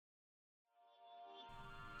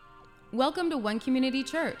Welcome to One Community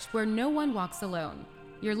Church, where no one walks alone.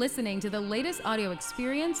 You're listening to the latest audio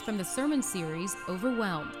experience from the sermon series,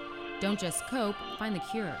 Overwhelmed. Don't just cope, find the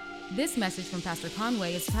cure. This message from Pastor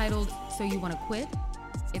Conway is titled, So You Want to Quit?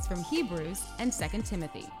 It's from Hebrews and 2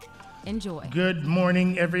 Timothy. Enjoy. Good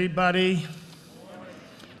morning, everybody.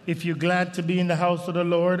 If you're glad to be in the house of the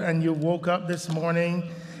Lord and you woke up this morning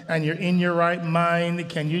and you're in your right mind,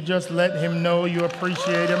 can you just let him know you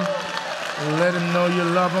appreciate him? Let him know you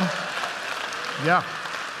love him. Yeah.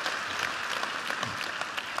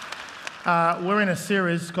 We're in a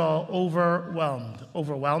series called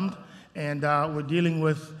Overwhelmed. And we're dealing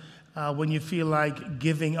with when you feel like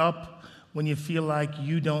giving up, when you feel like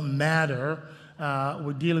you don't matter.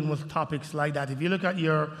 We're dealing with topics like that. If you look at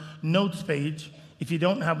your notes page, if you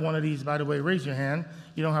don't have one of these, by the way, raise your hand.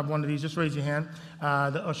 You don't have one of these, just raise your hand.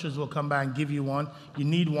 The ushers will come by and give you one. You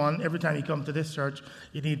need one. Every time you come to this church,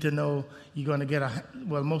 you need to know you're going to get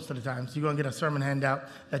most of the times, you're going to get a sermon handout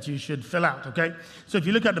that you should fill out, okay? So if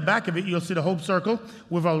you look at the back of it, you'll see the Hope Circle.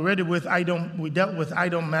 We dealt with I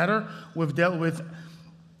Don't Matter. We've dealt with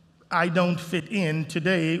I Don't Fit In.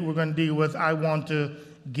 Today, we're going to deal with I Want to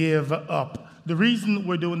Give Up. The reason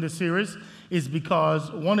we're doing this series is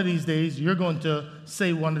because one of these days you're going to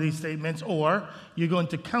say one of these statements, or you're going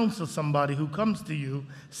to counsel somebody who comes to you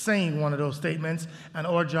saying one of those statements, and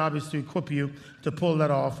our job is to equip you to pull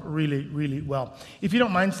that off really, really well. If you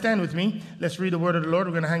don't mind, stand with me. Let's read the word of the Lord.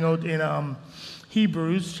 We're going to hang out in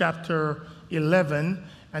Hebrews chapter 11,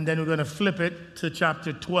 and then we're going to flip it to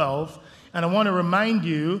chapter 12. And I want to remind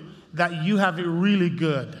you that you have it really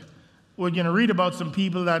good. We're going to read about some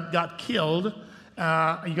people that got killed.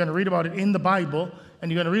 You're going to read about it in the Bible,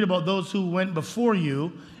 and you're going to read about those who went before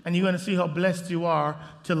you, and you're going to see how blessed you are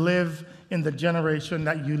to live in the generation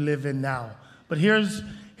that you live in now. But here's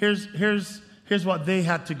what they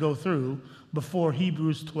had to go through before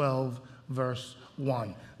Hebrews 12, verse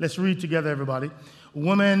 1. Let's read together, everybody.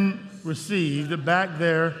 Women received back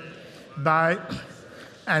there by,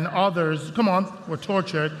 and others, were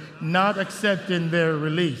tortured, not accepting their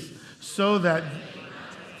release, so that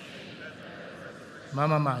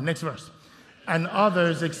next verse. And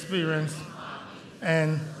others experienced,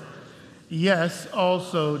 and yes,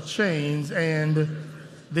 also chains. And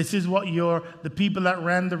this is what the people that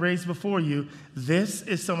ran the race before you, this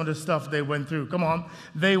is some of the stuff they went through. Come on.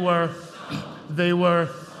 They were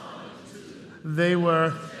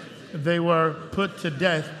put to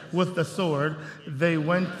death with the sword. They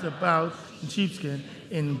went about in sheepskin,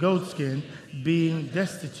 in goatskin, being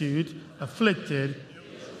destitute, afflicted.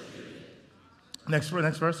 Next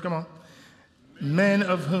verse, come on. Men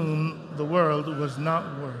of whom the world was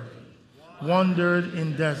not worthy, wandered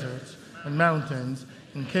in deserts and mountains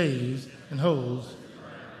and caves and holes.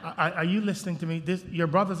 Are you listening to me? Your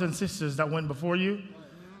brothers and sisters that went before you,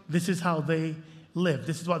 this is how they lived.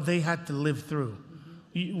 This is what they had to live through.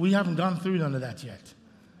 We haven't gone through none of that yet.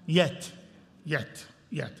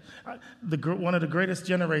 One of the greatest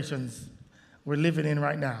generations we're living in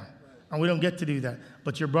right now. And we don't get to do that.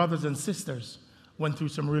 But your brothers and sisters went through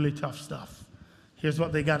some really tough stuff. Here's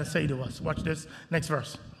what they got to say to us. Watch this. Next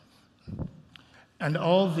verse. And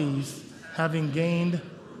all these, having gained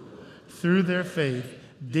through their faith,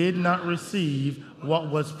 did not receive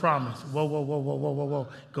what was promised. Whoa.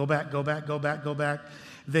 Go back.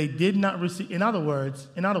 They did not receive. In other words,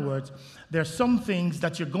 there are some things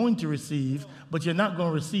that you're going to receive, but you're not going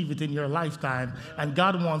to receive it in your lifetime. And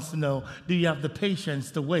God wants to know, do you have the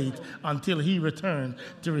patience to wait until he returns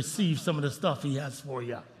to receive some of the stuff he has for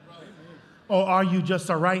you? Or are you just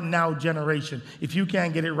a right now generation? If you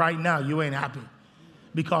can't get it right now, you ain't happy.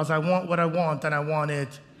 Because I want what I want, and I want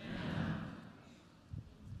it.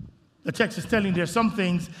 The text is telling there's some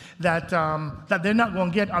things that they're not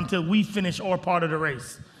going to get until we finish our part of the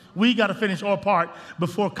race. We got to finish our part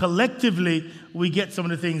before collectively we get some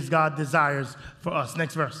of the things God desires for us.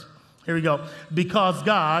 Next verse. Here we go. Because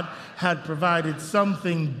God had provided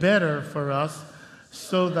something better for us,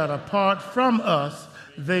 so that apart from us,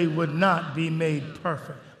 they would not be made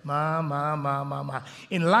perfect.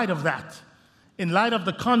 In light of that, in light of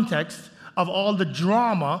the context of all the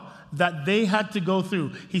drama that they had to go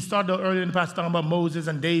through. He started earlier in the past talking about Moses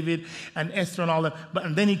and David and Esther and all that,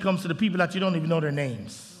 and then he comes to the people that you don't even know their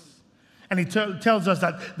names. And he tells us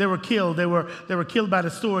that they were killed. They were killed by the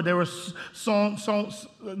sword. They were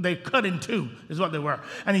they cut in two, is what they were.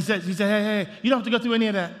 And he said, hey, you don't have to go through any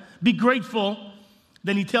of that. Be grateful.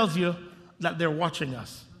 Then he tells you that they're watching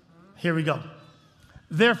us. Here we go.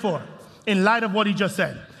 Therefore, in light of what he just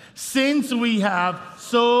said, since we have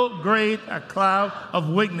so great a cloud of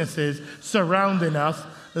witnesses surrounding us,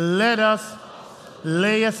 let us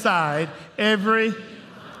lay aside every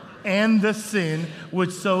and the sin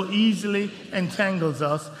which so easily entangles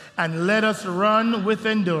us, and let us run with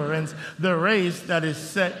endurance the race that is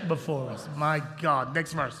set before us. My God.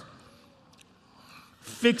 Next verse.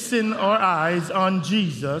 Fixing our eyes on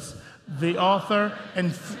Jesus, the author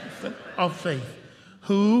of faith,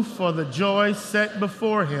 who for the joy set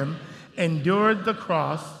before him endured the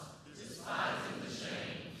cross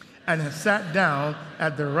and has sat down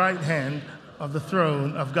at the right hand of the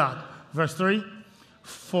throne of God. Verse 3,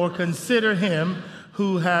 for consider him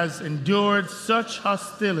who has endured such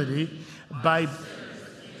hostility by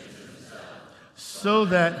so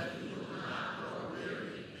that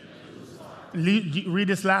read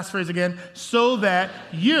this last phrase again, so that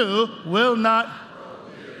you will not.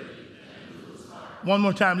 One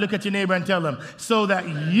more time, look at your neighbor and tell them, so that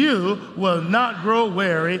you will not grow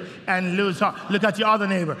weary and lose heart. Look at your other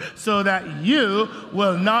neighbor, so that you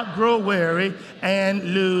will not grow weary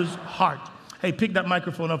and lose heart. Hey, pick that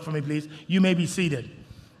microphone up for me, please. You may be seated.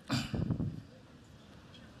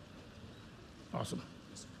 Awesome.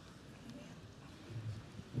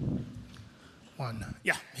 One.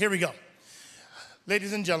 Yeah, here we go.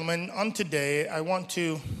 Ladies and gentlemen, on today, I want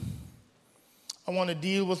to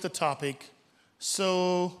deal with the topic,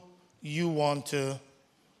 so you want to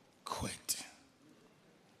quit.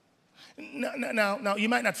 Now, you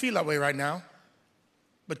might not feel that way right now,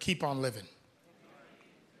 but keep on living.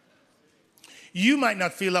 You might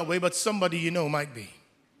not feel that way, but somebody you know might be.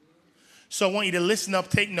 So I want you to listen up,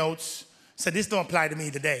 take notes. So this don't apply to me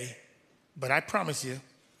today, but I promise you,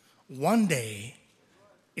 one day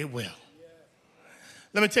it will.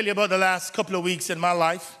 Let me tell you about the last couple of weeks in my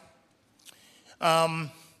life.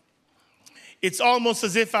 It's almost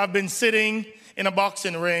as if I've been sitting in a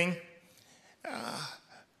boxing ring.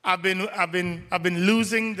 I've been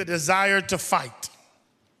losing the desire to fight.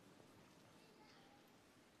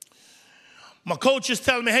 My coach is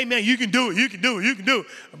telling me, hey man, you can do it, you can do it, you can do it.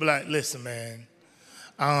 I'll be like, listen, man,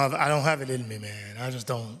 I don't have it in me, man. I just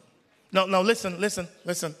don't. No, listen.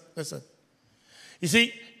 You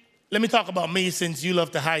see, let me talk about me, since you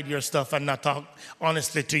love to hide your stuff and not talk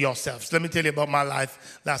honestly to yourselves. Let me tell you about my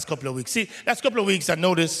life last couple of weeks. See, last couple of weeks I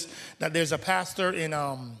noticed that there's a pastor in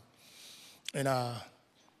a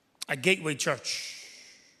Gateway church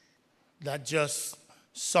that just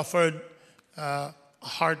suffered a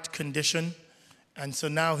heart condition. And so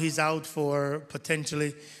now he's out for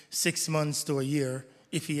potentially 6 months to a year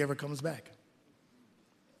if he ever comes back.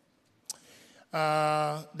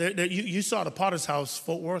 You saw the Potter's House,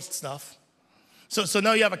 Fort Worth stuff. So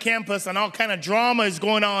now you have a campus and all kind of drama is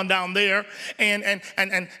going on down there, and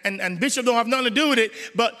Bishop don't have nothing to do with it,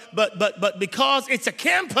 but because it's a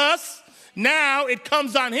campus, now it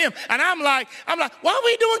comes on him. And I'm like, why are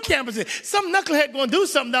we doing campuses? Some knucklehead going to do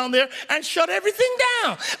something down there and shut everything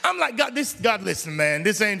down. I'm like, God, listen, man,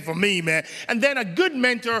 this ain't for me, man. And then a good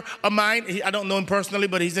mentor of mine, I don't know him personally,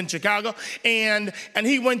 but he's in Chicago, and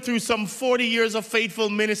he went through some 40 years of faithful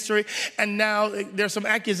ministry, and now there's some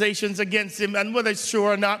accusations against him, and whether it's true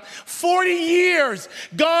or not, 40 years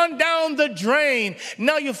gone down the drain.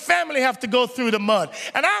 Now your family have to go through the mud.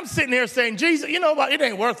 And I'm sitting here saying, Jesus, you know what? It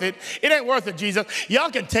ain't worth it. It ain't worth it, Jesus.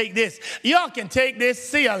 Y'all can take this. Y'all can take this.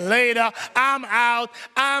 See you later. I'm out.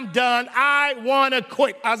 I'm done. I want to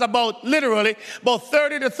quit. I was literally about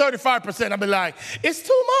 30 to 35%. I'd be like, it's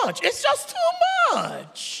too much. It's just too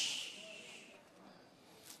much.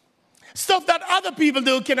 Stuff that other people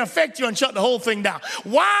do can affect you and shut the whole thing down.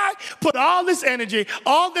 Why put all this energy,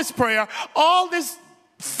 all this prayer, all this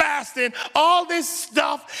fasting, all this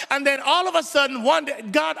stuff, and then all of a sudden one day,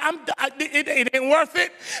 God, it ain't worth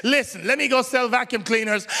it. Listen, let me go sell vacuum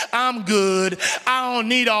cleaners. I'm good. I don't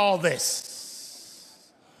need all this.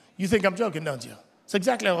 You think I'm joking, don't you? It's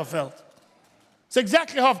exactly how I felt. It's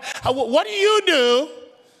exactly how what do you do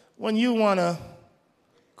when you want to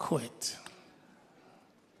quit?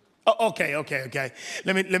 Oh, okay.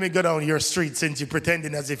 Let me go down your street, since you're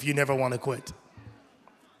pretending as if you never want to quit.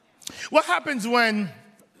 What happens when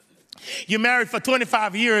you're married for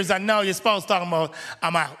 25 years and now your spouse talking about,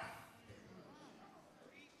 I'm out?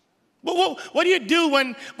 What do you do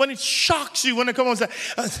when it shocks you when they come home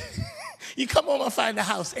and say, you come home and find the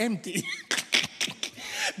house empty?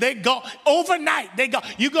 They go overnight.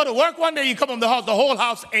 You go to work one day, you come home, the whole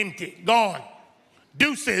house empty, gone.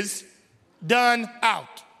 Deuces, done, out.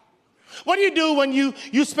 What do you do when you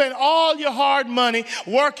spend all your hard money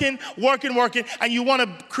working, and you want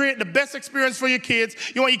to create the best experience for your kids?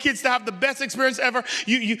 You want your kids to have the best experience ever.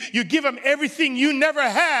 You give them everything you never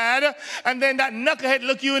had, and then that knucklehead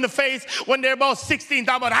look you in the face when they're about 16,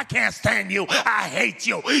 talking about, I can't stand you. I hate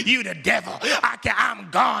you. You the devil. I'm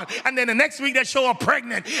gone. And then the next week they show up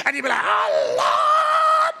pregnant, and you be like, oh,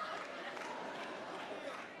 Lord.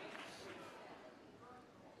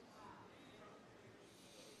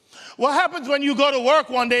 What happens when you go to work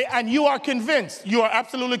one day and you are convinced, you are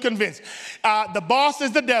absolutely convinced, the boss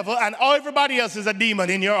is the devil and everybody else is a demon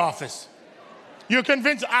in your office? You're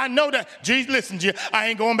convinced, I know that. Geez, listen, I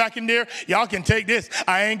ain't going back in there. Y'all can take this.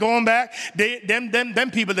 I ain't going back. Them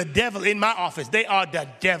people, the devil in my office, they are the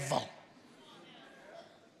devil.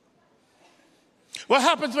 What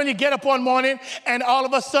happens when you get up one morning and all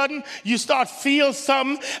of a sudden you start feel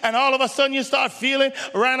something, and all of a sudden you start feeling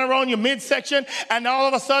right around your midsection, and all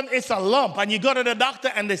of a sudden it's a lump, and you go to the doctor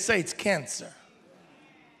and they say it's cancer?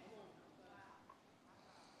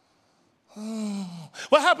 Oh.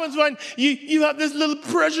 What happens when you have this little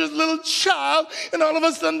precious little child and all of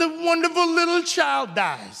a sudden the wonderful little child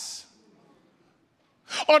dies?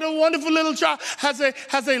 Or the wonderful little child has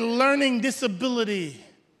a learning disability.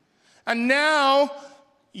 And now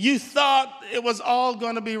you thought it was all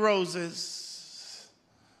going to be roses.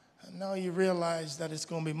 And now you realize that it's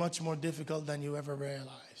going to be much more difficult than you ever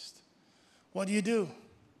realized. What do you do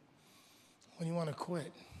when you want to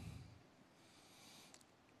quit?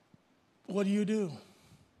 What do?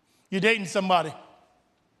 You're dating somebody.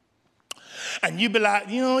 And you be like,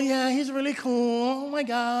 yeah, he's really cool. Oh my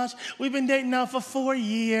gosh, we've been dating now for 4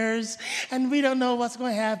 years, and we don't know what's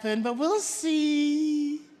going to happen, but we'll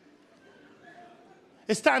see.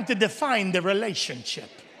 It's time to define the relationship.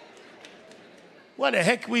 Where the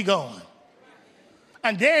heck we going?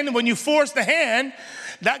 And then when you force the hand,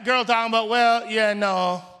 that girl talking about, well, yeah,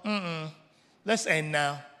 no, let's end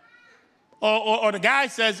now. Or the guy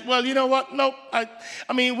says, well, you know what? Nope. I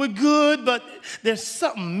mean, we're good, but there's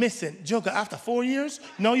something missing. Joker, after 4 years?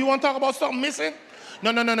 No, you want to talk about something missing?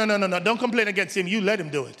 No. Don't complain against him. You let him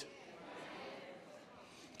do it.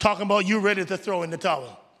 Talking about you ready to throw in the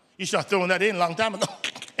towel. You should have thrown that in a long time ago.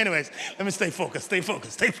 Anyways, let me stay focused.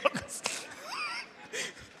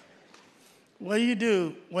 What do you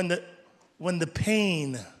do when the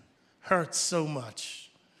pain hurts so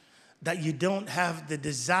much that you don't have the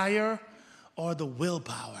desire or the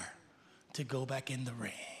willpower to go back in the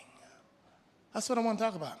ring? That's what I want to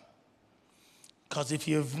talk about. Because if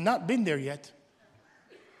you've not been there yet,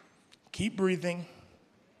 keep breathing.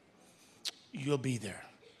 You'll be there.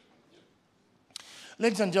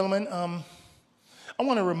 Ladies and gentlemen, I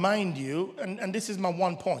want to remind you, and this is my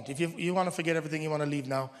one point. If you want to forget everything you want to leave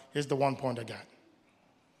now, here's the one point I got.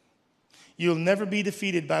 You'll never be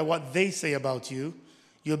defeated by what they say about you.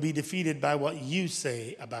 You'll be defeated by what you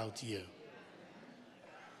say about you.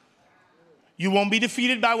 You won't be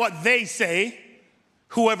defeated by what they say,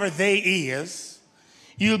 whoever they is.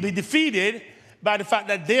 You'll be defeated by the fact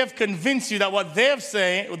that they've convinced you that what they're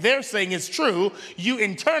saying is true. You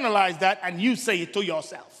internalize that and you say it to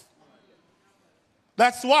yourself.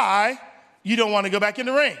 That's why you don't want to go back in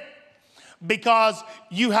the ring. Because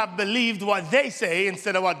you have believed what they say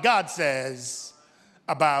instead of what God says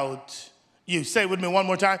about you. Say it with me one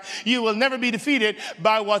more time. You will never be defeated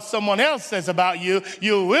by what someone else says about you.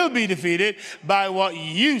 You will be defeated by what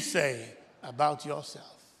you say about yourself.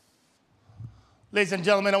 Ladies and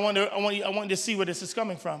gentlemen, I want you to see where this is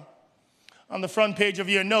coming from. On the front page of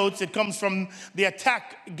your notes, it comes from the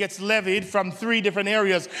attack gets levied from 3 different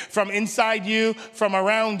areas: from inside you, from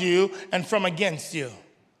around you, and from against you.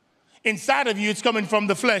 Inside of you, it's coming from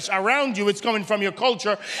the flesh. Around you, it's coming from your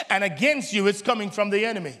culture. And against you, it's coming from the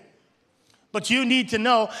enemy. But you need to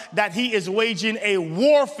know that he is waging a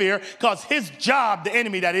warfare, because his job, the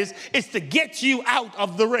enemy that is to get you out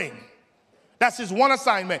of the ring. That's his one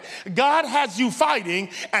assignment. God has you fighting,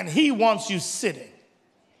 and he wants you sitting.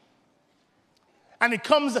 And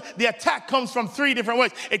the attack comes from 3 different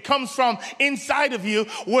ways. It comes from inside of you,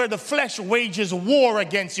 where the flesh wages war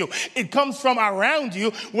against you. It comes from around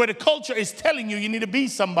you, where the culture is telling you need to be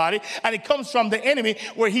somebody. And it comes from the enemy,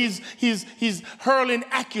 where he's hurling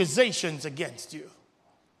accusations against you.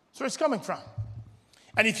 That's where it's coming from.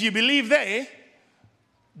 And if you believe then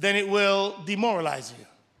it will demoralize you,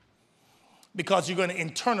 because you're going to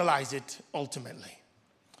internalize it ultimately.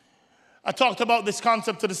 I talked about this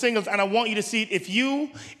concept to the singles, and I want you to see it.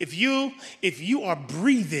 If you are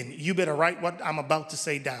breathing, you better write what I'm about to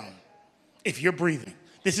say down. If you're breathing.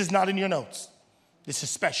 This is not in your notes. This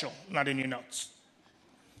is special, not in your notes.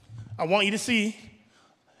 I want you to see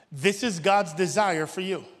this is God's desire for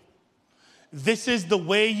you. This is the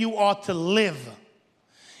way you ought to live.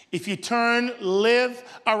 If you turn live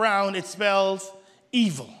around, it spells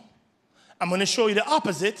evil. I'm going to show you the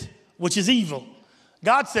opposite, which is evil.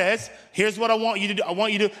 God says, here's what I want you to do. I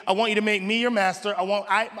want you to make me your master. I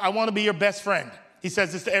want to be your best friend. He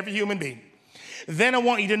says this to every human being. Then I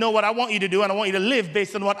want you to know what I want you to do, and I want you to live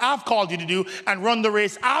based on what I've called you to do and run the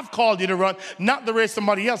race I've called you to run, not the race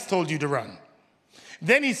somebody else told you to run.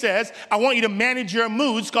 Then he says, I want you to manage your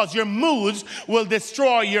moods because your moods will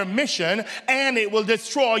destroy your mission and it will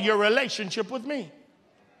destroy your relationship with me.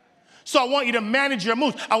 So I want you to manage your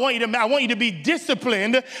moods. I want you to be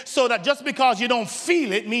disciplined so that just because you don't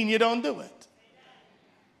feel it means you don't do it.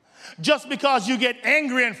 Just because you get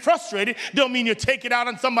angry and frustrated don't mean you take it out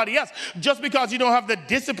on somebody else. Just because you don't have the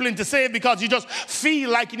discipline to say it because you just feel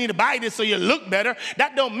like you need to buy this so you look better,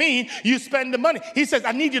 that don't mean you spend the money. He says,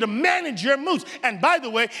 I need you to manage your moods. And by the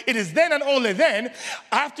way, it is then and only then,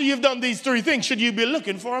 after you've done these three things, should you be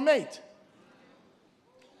looking for a mate.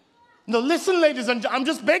 Now listen, ladies, I'm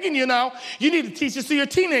just begging you now, you need to teach this to your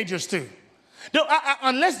teenagers too.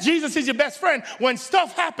 Unless Jesus is your best friend, when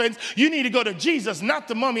stuff happens, you need to go to Jesus, not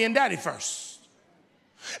to mommy and daddy first.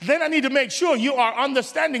 Then I need to make sure you are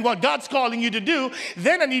understanding what God's calling you to do.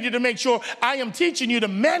 Then I need you to make sure I am teaching you to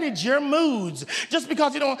manage your moods. Just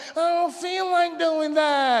because I don't feel like doing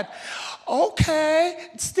that. Okay,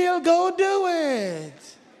 still go do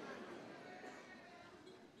it.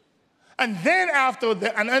 And then after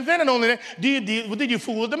that, and then and only then, did you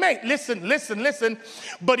fool the mate? Listen.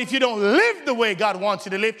 But if you don't live the way God wants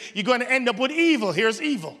you to live, you're going to end up with evil. Here's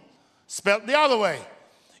evil. Spelled the other way.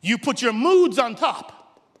 You put your moods on top.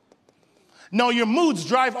 No, your moods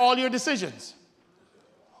drive all your decisions.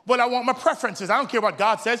 Well, I want my preferences. I don't care what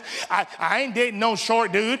God says. I ain't dating no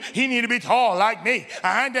short dude. He need to be tall like me.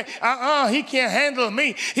 He can't handle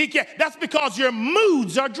me. He can't. That's because your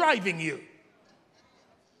moods are driving you.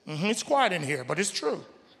 It's quiet in here, but it's true.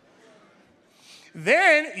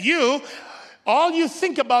 Then all you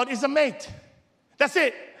think about is a mate. That's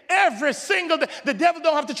it. Every single day. The devil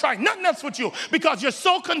don't have to try nothing else with you because you're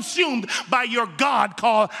so consumed by your God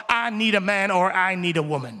called, I need a man or I need a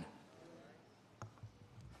woman.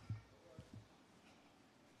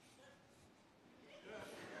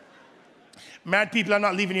 Married people are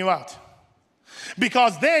not leaving you out.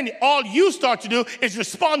 Because then all you start to do is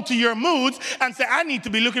respond to your moods and say, I need to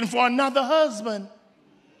be looking for another husband.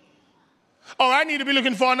 Or I need to be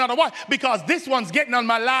looking for another wife because this one's getting on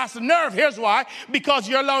my last nerve. Here's why. Because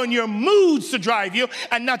you're allowing your moods to drive you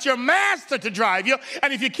and not your master to drive you.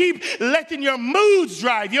 And if you keep letting your moods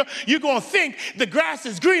drive you, you're going to think the grass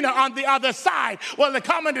is greener on the other side. Well, the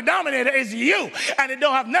common denominator is you. And it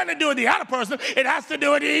don't have nothing to do with the other person. It has to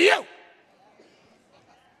do with you.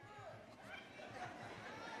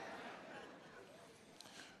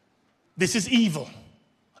 This is evil.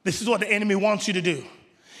 This is what the enemy wants you to do.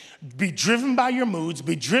 Be driven by your moods,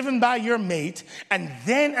 be driven by your mate, and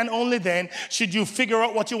then and only then should you figure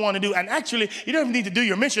out what you want to do. And actually, you don't even need to do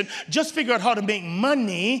your mission. Just figure out how to make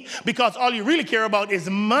money because all you really care about is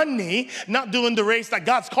money, not doing the race that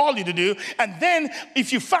God's called you to do. And then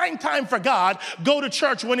if you find time for God, go to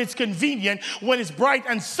church when it's convenient, when it's bright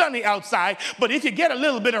and sunny outside. But if you get a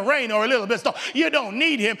little bit of rain or a little bit of stuff, you don't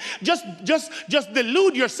need him. Just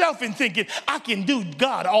delude yourself in thinking, I can do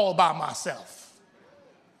God all by myself.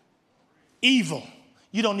 Evil.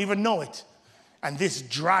 You don't even know it. And this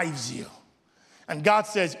drives you. And God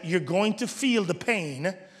says, you're going to feel the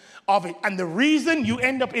pain of it. And the reason you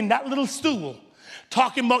end up in that little stool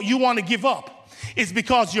talking about you want to give up is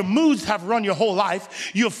because your moods have run your whole life.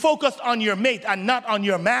 You're focused on your mate and not on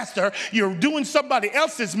your master. You're doing somebody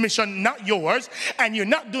else's mission, not yours. And you're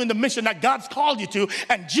not doing the mission that God's called you to.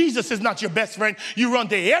 And Jesus is not your best friend. You run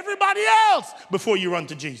to everybody else before you run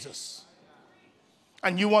to Jesus.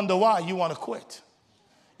 And you wonder why you want to quit.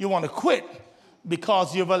 You want to quit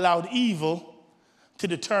because you've allowed evil to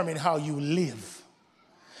determine how you live.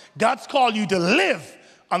 God's called you to live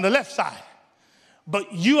on the left side,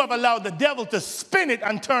 but you have allowed the devil to spin it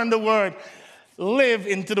and turn the word live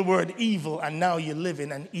into the word evil, and now you're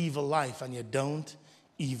living an evil life and you don't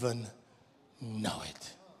even know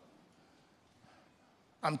it.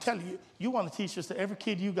 I'm telling you, you want to teach this to every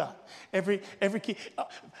kid you got. Every kid.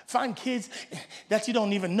 Find kids that you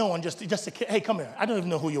don't even know and just say, hey, come here. I don't even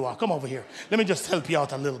know who you are. Come over here. Let me just help you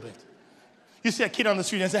out a little bit. You see a kid on the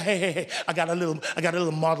street and say, hey, I got a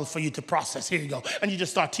little model for you to process. Here you go. And you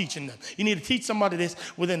just start teaching them. You need to teach somebody this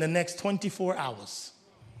within the next 24 hours.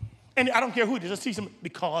 And I don't care who it is, just teach them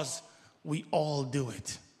because we all do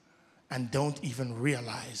it and don't even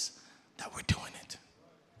realize that we're doing it.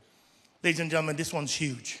 Ladies and gentlemen, this one's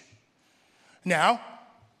huge. Now,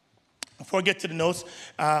 before I get to the notes,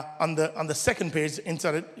 on the second page,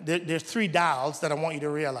 inside there's 3 dials that I want you to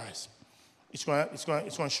realize. It's going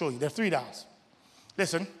to show you. There are 3 dials.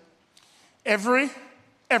 Listen, every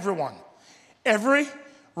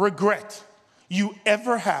regret you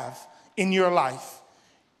ever have in your life,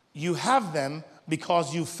 you have them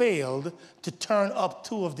because you failed to turn up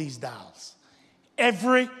 2 of these dials.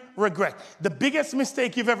 Every regret. The biggest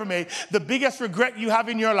mistake you've ever made, the biggest regret you have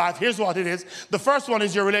in your life, here's what it is. The first one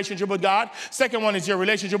is your relationship with God. Second one is your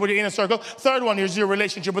relationship with your inner circle. Third one is your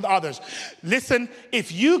relationship with others. Listen,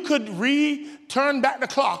 if you could turn back the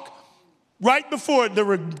clock right before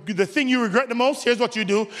the thing you regret the most, here's what you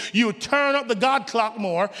do. You turn up the God clock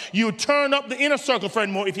more. You turn up the inner circle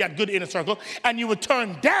friend more if you had good inner circle. And you would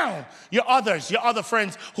turn down your other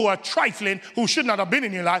friends who are trifling, who should not have been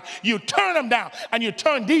in your life. You turn them down and you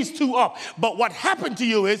turn these two up. But what happened to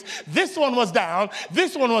you is this one was down,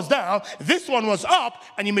 this one was down, this one was up,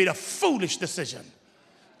 and you made a foolish decision.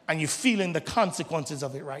 And you're feeling the consequences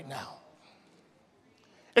of it right now.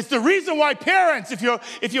 It's the reason why parents, if you're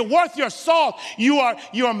worth your salt,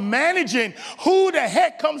 you're managing who the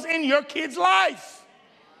heck comes in your kid's life.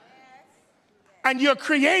 And you're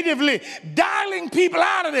creatively dialing people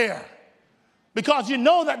out of there because you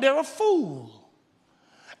know that they're a fool.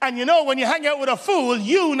 And you know when you hang out with a fool,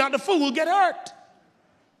 you, not the fool, get hurt.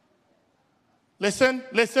 Listen.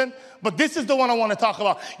 But this is the one I want to talk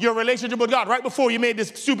about. Your relationship with God. Right before you made this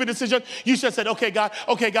stupid decision, you should have said, okay, God,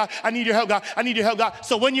 I need your help, God. I need your help, God.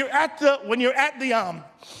 So when you're at the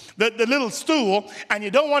little stool and you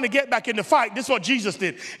don't want to get back in the fight, this is what Jesus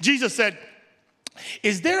did. Jesus said,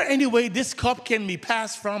 is there any way this cup can be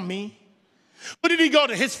passed from me? What did he go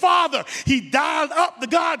to? His father. He dialed up the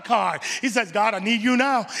God card. He says, God, I need you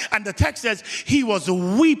now. And the text says he was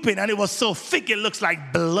weeping and it was so thick it looks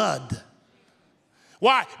like blood.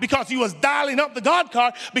 Why? Because he was dialing up the God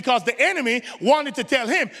card because the enemy wanted to tell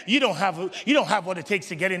him, you don't have what it takes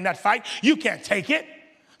to get in that fight. You can't take it.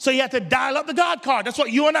 So you have to dial up the God card. That's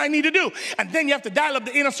what you and I need to do. And then you have to dial up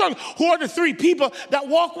the inner circle. Who are the three people that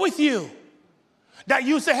walk with you? That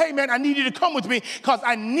you say, hey, man, I need you to come with me because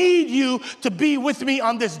I need you to be with me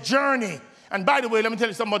on this journey. And by the way, let me tell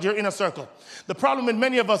you something about your inner circle. The problem with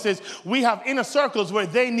many of us is we have inner circles where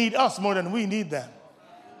they need us more than we need them.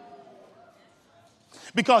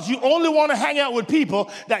 Because you only want to hang out with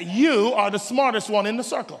people that you are the smartest one in the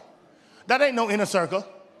circle. That ain't no inner circle.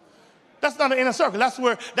 That's not an inner circle.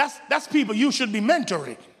 That's people you should be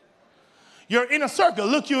mentoring. Your inner circle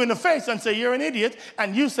look you in the face and say, you're an idiot,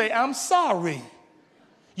 and you say, I'm sorry.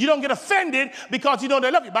 You don't get offended because you know they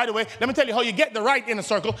love you. By the way, let me tell you how you get the right inner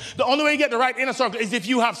circle. The only way you get the right inner circle is if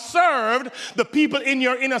you have served the people in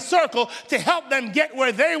your inner circle to help them get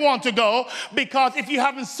where they want to go. Because if you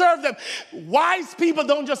haven't served them, wise people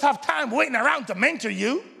don't just have time waiting around to mentor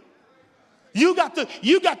you. You got to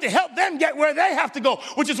help them get where they have to go,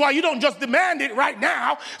 which is why you don't just demand it right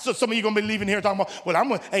now. So some of you are going to be leaving here talking about,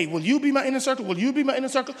 well, hey, will you be my inner circle? Will you be my inner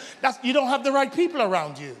circle? You don't have the right people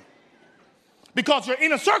around you. Because your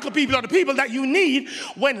inner circle people are the people that you need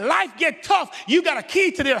when life gets tough. You got a key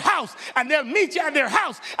to their house, and they'll meet you at their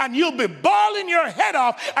house, and you'll be bawling your head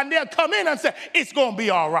off, and they'll come in and say, it's going to be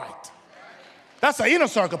all right. That's an inner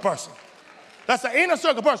circle person. That's an inner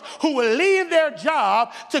circle person who will leave their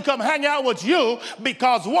job to come hang out with you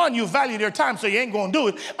because, one, you value their time, so you ain't going to do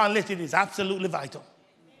it unless it is absolutely vital.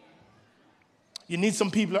 You need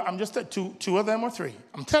some people. I'm just at two of them or three.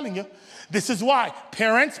 I'm telling you. This is why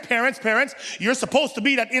parents, you're supposed to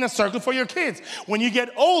be that inner circle for your kids. When you get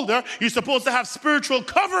older, you're supposed to have spiritual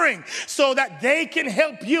covering so that they can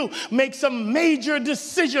help you make some major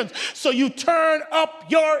decisions. So you turn up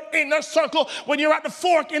your inner circle when you're at the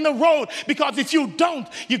fork in the road, because if you don't,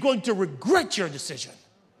 you're going to regret your decision.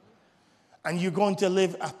 And you're going to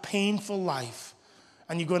live a painful life.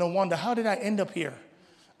 And you're going to wonder, how did I end up here?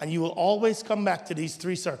 And you will always come back to these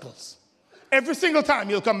three circles. Every single time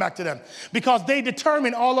you'll come back to them because they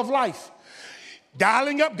determine all of life.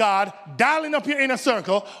 Dialing up God, dialing up your inner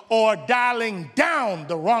circle, or dialing down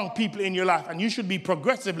the wrong people in your life. And you should be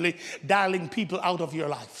progressively dialing people out of your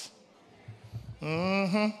life.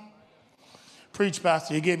 Preach,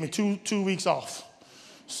 Pastor. You gave me two weeks off.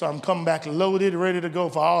 So I'm coming back loaded, ready to go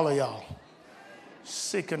for all of y'all.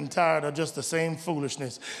 Sick and tired of just the same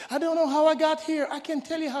foolishness. I don't know how I got here. I can't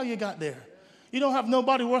tell you how you got there. You don't have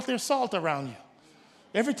nobody worth their salt around you.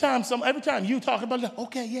 Every time you talk about it,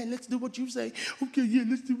 okay, yeah, let's do what you say. Okay, yeah,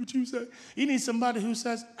 let's do what you say. You need somebody who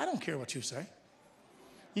says, I don't care what you say.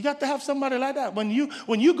 You got to have somebody like that. When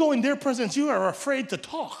you go in their presence, you are afraid to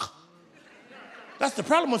talk. That's the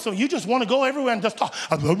problem with some. You just want to go everywhere and just talk.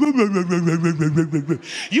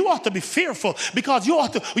 You ought to be fearful because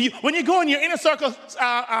when you go in your inner circle,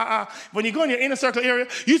 area,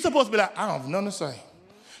 you're supposed to be like, I don't have nothing to say,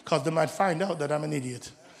 because they might find out that I'm an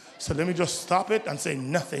idiot. So let me just stop it and say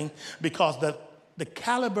nothing, because the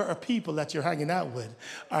caliber of people that you're hanging out with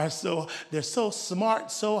they're so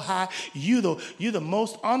smart, so high. You're the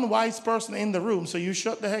most unwise person in the room, so you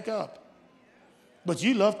shut the heck up. But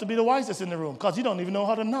you love to be the wisest in the room because you don't even know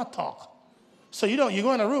how to not talk. So you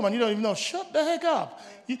go in a room and you don't even know, shut the heck up.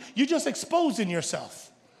 You're just exposing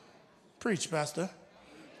yourself. Preach, Pastor.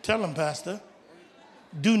 Tell them, Pastor.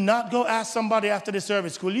 Do not go ask somebody after the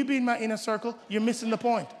service, will you be in my inner circle? You're missing the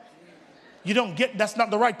point. You don't get, that's not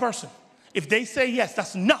the right person. If they say yes,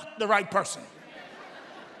 that's not the right person.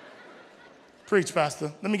 Preach,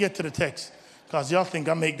 Pastor. Let me get to the text because y'all think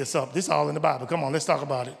I make this up. This is all in the Bible. Come on, let's talk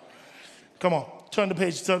about it. Come on, turn the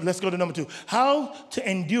page. So let's go to number 2. How to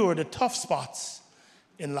endure the tough spots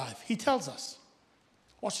in life. He tells us.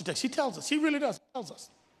 Watch the text. He tells us. He really does. He tells us.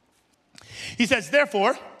 He says,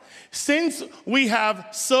 therefore, since we have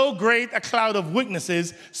so great a cloud of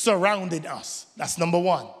witnesses surrounding us. That's number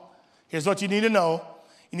 1. Here's what you need to know.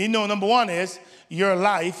 You need to know number 1 is your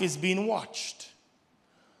life is being watched.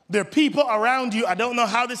 There are people around you, I don't know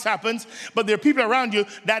how this happens, but there are people around you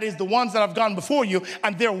that is the ones that have gone before you,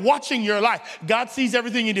 and they're watching your life. God sees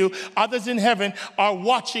everything you do. Others in heaven are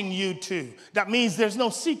watching you too. That means there's no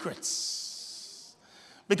secrets.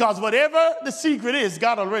 Because whatever the secret is,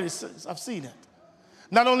 God already says, I've seen it.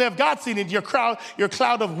 Not only have God seen it, your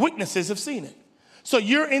cloud of witnesses have seen it. So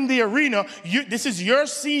you're in the arena. This is your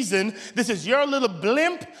season. This is your little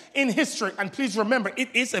blimp in history. And please remember, it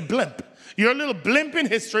is a blimp. You're a little blimp in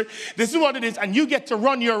history. This is what it is. And you get to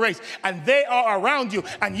run your race. And they are around you.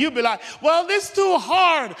 And you be like, well, this is too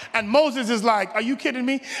hard. And Moses is like, are you kidding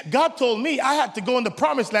me? God told me I had to go in the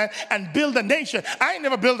promised land and build a nation. I ain't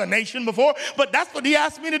never built a nation before, but that's what he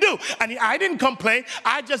asked me to do. And I didn't complain.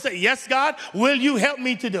 I just said, yes, God, will you help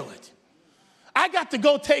me to do it? I got to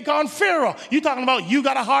go take on Pharaoh. You talking about you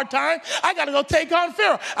got a hard time? I got to go take on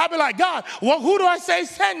Pharaoh. I'll be like, God, well, who do I say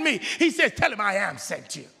send me? He says, tell him I am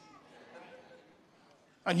sent you.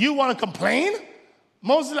 And you want to complain?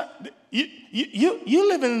 Moses, you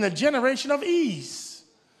living in a generation of ease.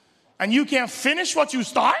 And you can't finish what you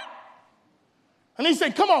start? And he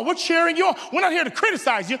said, come on, we're cheering you on. We're not here to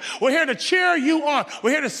criticize you. We're here to cheer you on.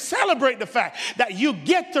 We're here to celebrate the fact that you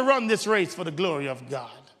get to run this race for the glory of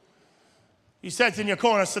God. He says in your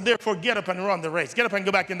corner, so therefore get up and run the race. Get up and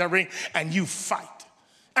go back in the ring and you fight.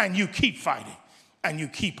 And you keep fighting. And you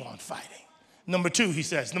keep on fighting. Number 2, he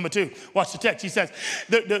says. Number 2, watch the text. He says,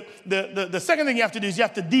 the second thing you have to do is you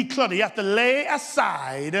have to declutter. You have to lay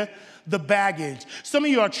aside the baggage. Some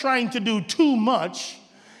of you are trying to do too much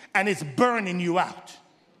and it's burning you out.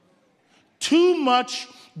 Too much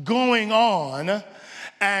going on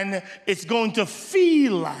and it's going to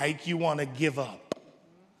feel like you want to give up.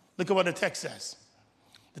 Look at what the text says.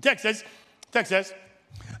 The text says,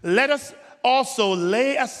 let us also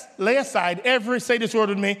lay aside every, say this word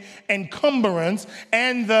with me, encumbrance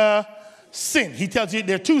and the sin. He tells you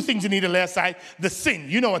there are 2 things you need to lay aside. The sin.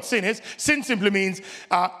 You know what sin is. Sin simply means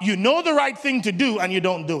you know the right thing to do and you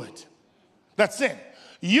don't do it. That's sin.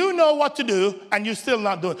 You know what to do, and you're still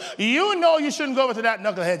not doing it. You know you shouldn't go over to that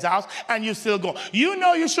knucklehead's house, and you still go. You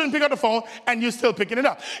know you shouldn't pick up the phone, and you're still picking it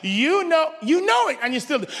up. You know it, and you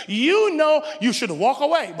still do. You know you should walk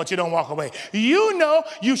away, but you don't walk away. You know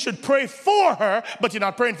you should pray for her, but you're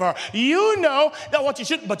not praying for her. You know that what you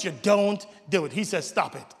should, but you don't do it. He says,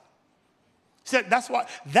 stop it. He said,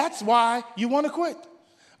 that's why you want to quit.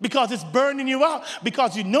 Because it's burning you out.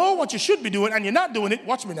 Because you know what you should be doing and you're not doing it.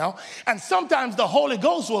 Watch me now. And sometimes the Holy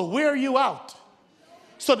Ghost will wear you out.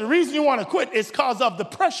 So the reason you want to quit is because of the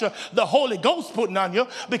pressure the Holy Ghost putting on you,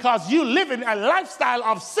 because you live in a lifestyle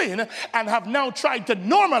of sin and have now tried to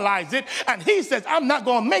normalize it. And he says, I'm not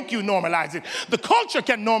going to make you normalize it. The culture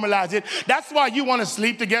can normalize it. That's why you want to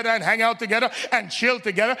sleep together and hang out together and chill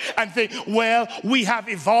together and think, well, we have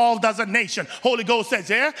evolved as a nation. Holy Ghost says,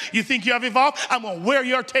 yeah, you think you have evolved? I'm going to wear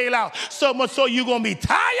your tail out so much so you're going to be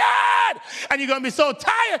tired. And you're going to be so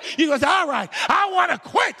tired, you're going to say, all right, I want to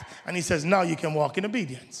quit. And he says, now you can walk in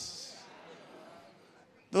obedience.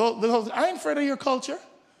 I ain't afraid of your culture.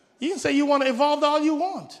 You can say you want to evolve all you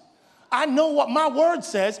want. I know what my word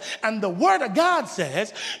says, and the word of God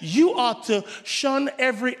says you ought to shun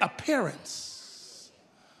every appearance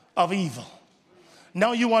of evil.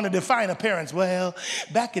 Now you want to define appearance. Well,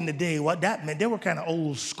 back in the day, what that meant, they were kind of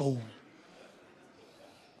old school.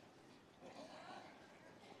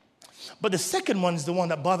 But the second one is the one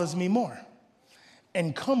that bothers me more.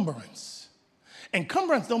 Encumbrance.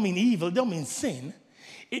 Encumbrance don't mean evil, it don't mean sin.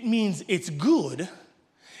 It means it's good,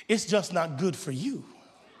 it's just not good for you.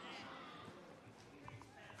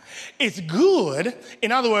 It's good,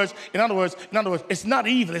 in other words, it's not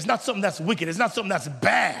evil, it's not something that's wicked, it's not something that's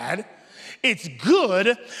bad. It's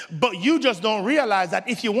good, but you just don't realize that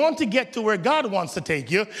if you want to get to where God wants to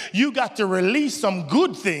take you, you got to release some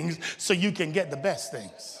good things so you can get the best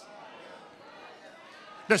things.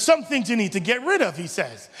 There's some things you need to get rid of, he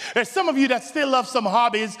says. There's some of you that still love some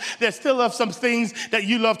hobbies, that still love some things that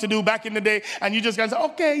you love to do back in the day, and you just gotta say,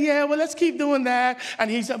 okay, yeah, well, let's keep doing that. And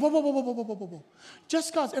he said, whoa.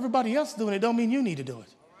 Just because everybody else is doing it don't mean you need to do it.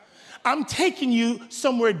 I'm taking you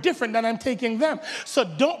somewhere different than I'm taking them. So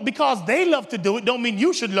don't, because they love to do it, don't mean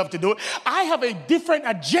you should love to do it. I have a different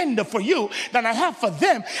agenda for you than I have for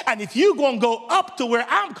them. And if you're going to go up to where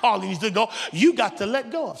I'm calling you to go, you got to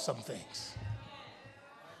let go of some things.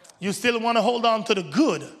 You still want to hold on to the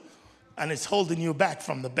good, and it's holding you back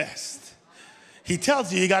from the best. He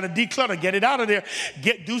tells you got to declutter, get it out of there.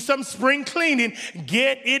 Do some spring cleaning,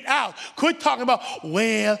 get it out. Quit talking about,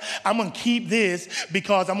 well, I'm going to keep this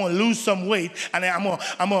because I'm going to lose some weight, and I'm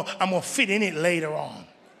going to fit in it later on.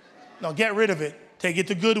 No, get rid of it. Take it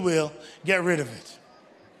to Goodwill. Get rid of it.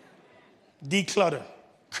 Declutter.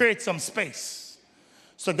 Create some space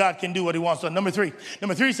so God can do what he wants. So number three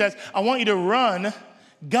says, I want you to run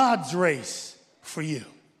God's race for you.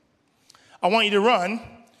 I want you to run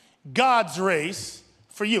God's race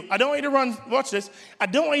for you. I don't want you to run, watch this, I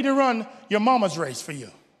don't want you to run your mama's race for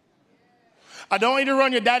you. I don't want you to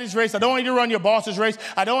run your daddy's race. I don't want you to run your boss's race.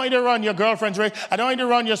 I don't want you to run your girlfriend's race. I don't want you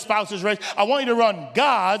to run your spouse's race. I want you to run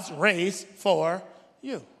God's race for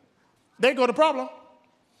you. There go the problem.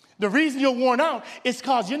 The reason you're worn out is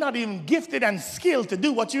because you're not even gifted and skilled to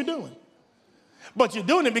do what you're doing. But you're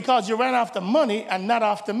doing it because you ran after money and not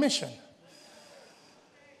after mission.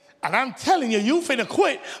 And I'm telling you, you finna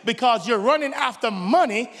quit because you're running after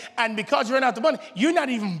money, and because you're running after money, you're not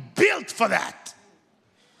even built for that.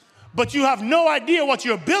 But you have no idea what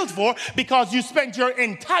you're built for because you spent your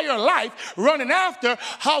entire life running after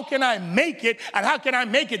how can I make it and how can I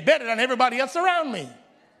make it better than everybody else around me.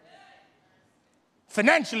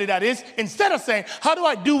 Financially, that is, instead of saying, how do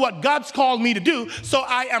I do what God's called me to do so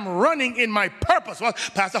I am running in my purpose? Well,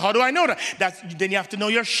 Pastor, how do I know that? Then you have to know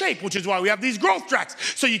your shape, which is why we have these growth tracks.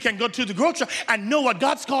 So you can go to the growth track and know what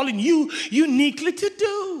God's calling you uniquely to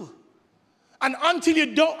do. And until you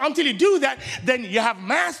do that, then you have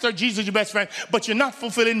mastered Jesus, your best friend, but you're not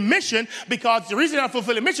fulfilling mission, because the reason you're not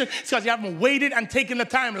fulfilling mission is because you haven't waited and taken the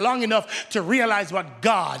time long enough to realize what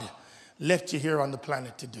God left you here on the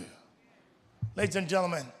planet to do. Ladies and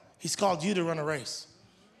gentlemen, he's called you to run a race.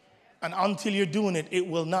 And until you're doing it, it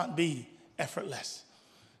will not be effortless.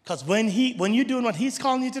 Because when you're doing what he's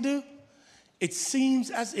calling you to do, it seems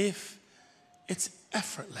as if it's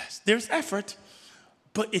effortless. There's effort,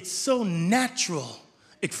 but it's so natural.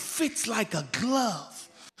 It fits like a glove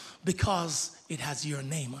because it has your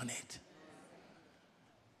name on it.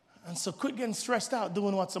 And so quit getting stressed out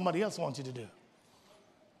doing what somebody else wants you to do.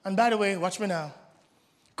 And by the way, watch me now.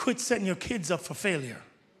 Quit setting your kids up for failure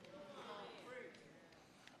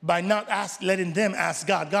by not letting them ask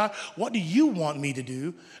God, God, what do you want me to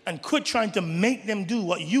do? And quit trying to make them do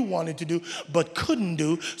what you wanted to do but couldn't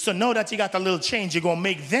do. So know that you got a little change you're going to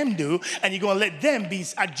make them do, and you're going to let them be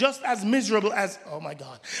just as miserable as, oh my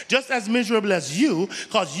God, just as miserable as you,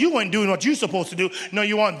 because you weren't doing what you're supposed to do. No,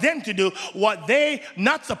 you want them to do what they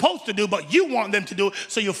not supposed to do, but you want them to do,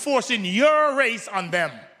 so you're forcing your race on them.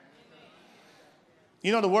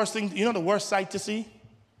 You know the worst thing, you know the worst sight to see?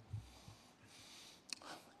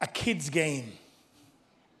 A kid's game.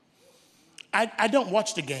 I don't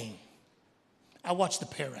watch the game. I watch the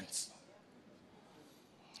parents.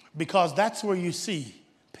 Because that's where you see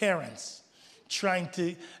parents trying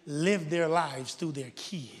to live their lives through their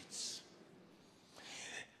kids.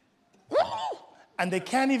 And they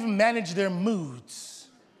can't even manage their moods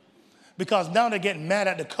because now they're getting mad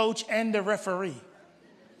at the coach and the referee.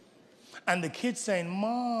 And the kid's saying,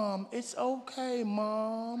 Mom, it's okay,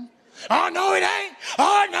 Mom. Oh, no, it ain't.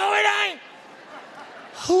 Oh, no, it ain't.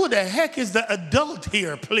 Who the heck is the adult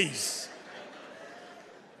here, please?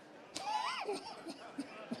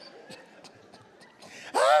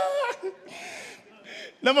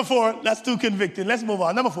 Number 4, that's too convicting. Let's move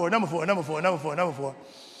on. Number four.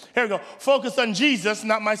 Here we go. Focus on Jesus,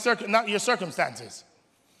 not your circumstances.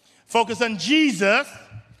 Focus on Jesus,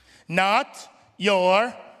 not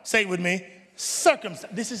your, say it with me,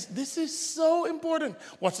 circumstance. This is so important.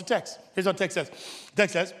 What's the text? Here's what the text says. The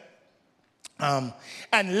text says,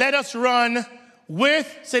 and let us run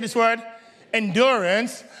with, say this word,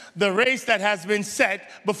 endurance, the race that has been set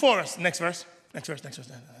before us. Next verse.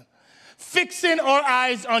 Fixing our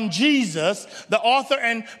eyes on Jesus, the author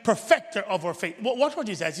and perfecter of our faith. Watch what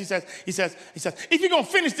he says. He says, if you're going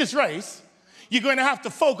to finish this race, you're going to have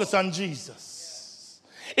to focus on Jesus.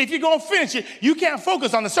 If you're going to finish it, you can't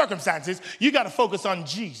focus on the circumstances. You got to focus on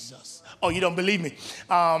Jesus. Oh, you don't believe me?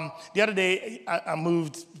 The other day, I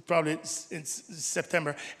moved probably in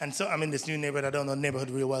September, and so I'm in this new neighborhood. I don't know the neighborhood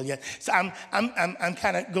real well yet. So I'm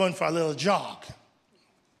kind of going for a little jog.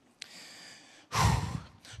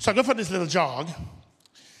 So I go for this little jog,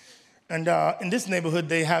 and in this neighborhood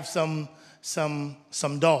they have some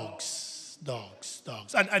dogs.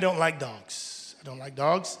 I don't like dogs. I don't like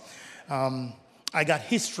dogs. I got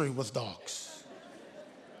history with dogs.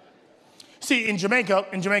 See, in Jamaica,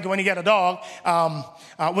 when you get a dog,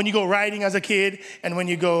 when you go riding as a kid and when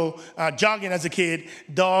you go jogging as a kid,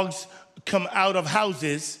 dogs come out of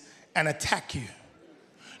houses and attack you.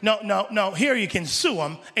 No, here you can sue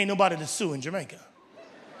them. Ain't nobody to sue in Jamaica.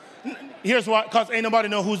 Here's why, because ain't nobody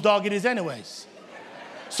know whose dog it is anyways.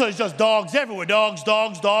 So it's just dogs everywhere, dogs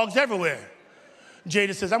everywhere.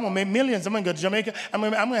 Jada says, I'm going to make millions. I'm going to go to Jamaica. I'm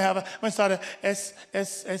going to start a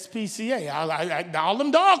SPCA. All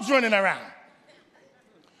them dogs running around.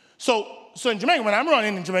 So in Jamaica, when I'm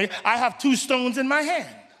running in Jamaica, I have 2 stones in my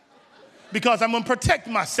hand because I'm going to protect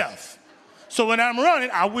myself. So when I'm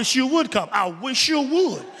running, I wish you would come. I wish you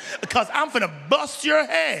would, because I'm going to bust your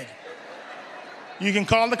head. You can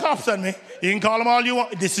call the cops on me. You can call them all you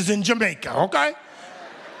want. This is in Jamaica, okay?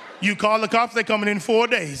 You call the cops, they're coming in 4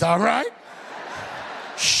 days, all right?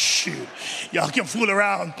 Shoot, y'all can fool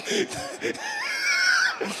around.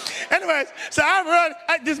 Anyways, so I'm running.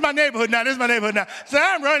 This is my neighborhood now. So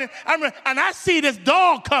I'm running, and I see this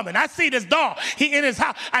dog coming. He in his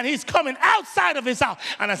house, and he's coming outside of his house.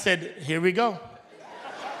 And I said, here we go.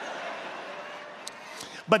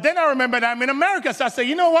 But then I remembered I'm in America, so I said,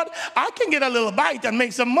 you know what? I can get a little bite and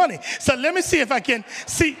make some money. So let me see if I can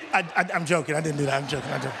see. I'm joking. I didn't do that. I'm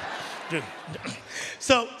joking.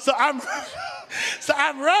 So I'm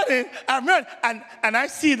running, and I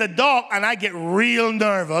see the dog, and I get real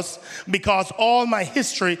nervous because all my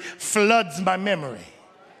history floods my memory.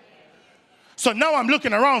 So now I'm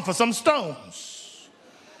looking around for some stones.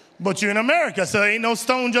 But you're in America, so ain't no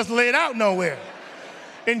stone just laid out nowhere.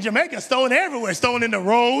 In Jamaica, stone everywhere, stone in the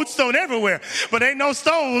road, stone everywhere. But ain't no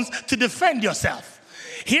stones to defend yourself.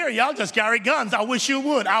 Here, y'all just carry guns. I wish you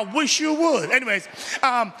would. Anyways, so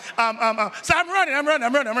I'm running.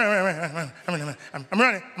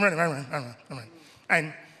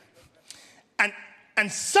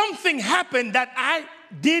 And something happened that I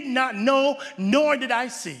did not know, nor did I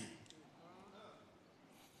see.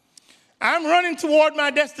 I'm running toward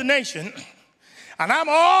my destination, and I'm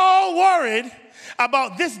all worried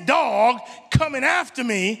about this dog coming after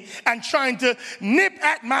me and trying to nip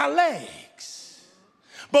at my legs.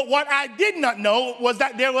 But what I did not know was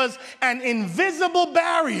that there was an invisible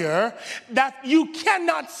barrier that you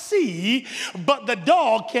cannot see, but the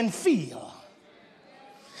dog can feel.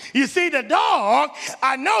 You see, the dog,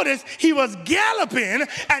 I noticed he was galloping,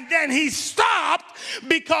 and then he stopped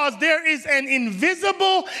because there is an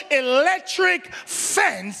invisible electric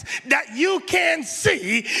fence that you can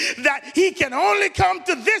see that he can only come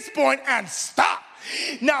to this point and stop.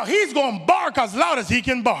 Now, he's going to bark as loud as he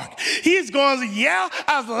can bark. He's going to yell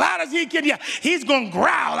as loud as he can yell. He's going to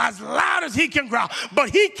growl as loud as he can growl.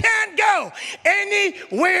 But he can't go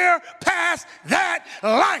anywhere past that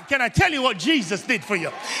line. Can I tell you what Jesus did for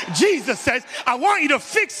you? Jesus says, I want you to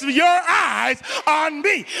fix your eyes on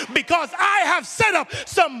me because I have set up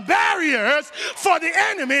some barriers for the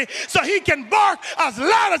enemy so he can bark as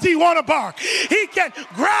loud as he want to bark. He can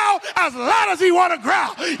growl as loud as he want to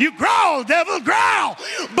growl. You growl, devil, growl.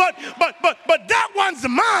 But that one's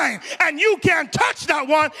mine, and you can't touch that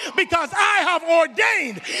one because I have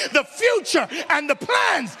ordained the future and the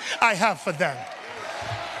plans I have for them.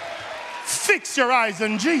 Fix your eyes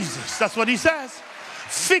on Jesus. That's what he says.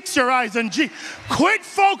 Fix your eyes on Jesus. Quit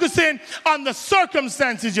focusing on the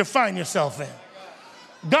circumstances you find yourself in.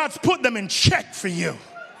 God's put them in check for you.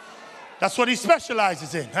 That's what he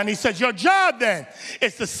specializes in. And he says, your job then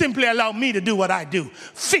is to simply allow me to do what I do.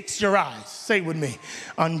 Fix your eyes, say it with me,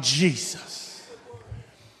 on Jesus.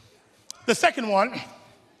 The second one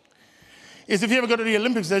is if you ever go to the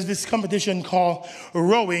Olympics, there's this competition called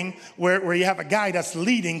rowing where you have a guy that's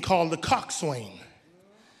leading called the coxswain.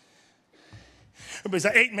 It's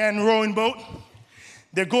an 8-man rowing boat.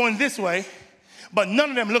 They're going this way, but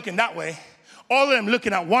none of them looking that way. All of them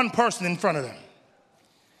looking at one person in front of them.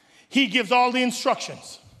 He gives all the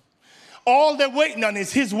instructions. All they're waiting on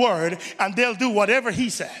is his word, and they'll do whatever he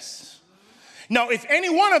says. Now, if any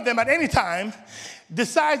one of them at any time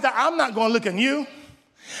decides that I'm not going to look at you,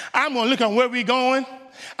 I'm going to look on where we're going,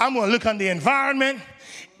 I'm going to look on the environment,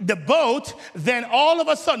 the boat, then all of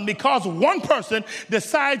a sudden, because one person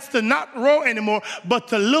decides to not row anymore, but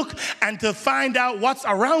to look and to find out what's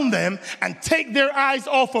around them and take their eyes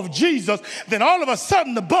off of Jesus, then all of a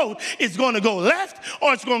sudden the boat is going to go left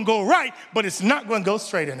or it's going to go right, but it's not going to go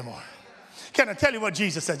straight anymore. Can I tell you what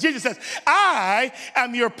Jesus says? Jesus says, I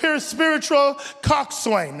am your spiritual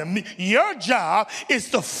coxswain. Your job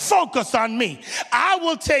is to focus on me. I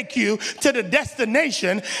will take you to the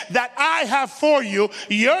destination that I have for you.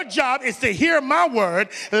 Your job is to hear my word,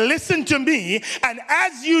 listen to me, and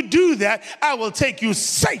as you do that, I will take you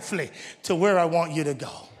safely to where I want you to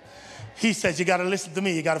go. He says, you got to listen to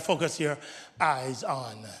me. You got to focus your eyes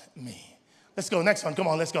on me. Let's go. Next one. Come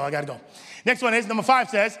on, let's go. I got to go. Next one is number 5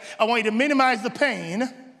 says, I want you to minimize the pain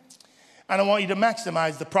and I want you to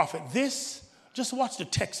maximize the profit. Just watch the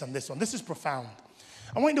text on this one. This is profound.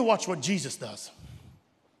 I want you to watch what Jesus does.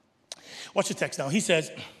 Watch the text now. He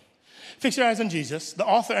says, fix your eyes on Jesus, the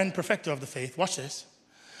author and perfecter of the faith. Watch this.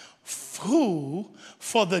 Who,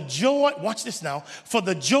 for the joy, watch this now, for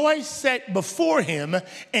the joy set before him,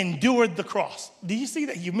 endured the cross. Do you see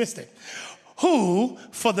that? You missed it. Who,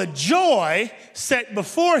 for the joy set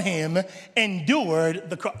before him, endured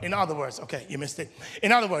the cross. In other words, okay, you missed it.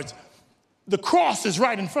 In other words, the cross is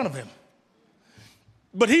right in front of him.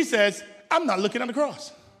 But he says, I'm not looking at the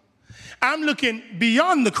cross. I'm looking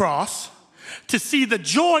beyond the cross to see the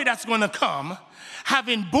joy that's going to come,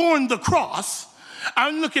 having borne the cross.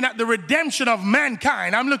 I'm looking at the redemption of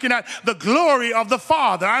mankind. I'm looking at the glory of the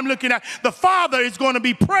Father. I'm looking at the Father is going to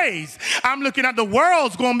be praised. I'm looking at the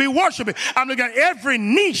world's going to be worshiping. I'm looking at every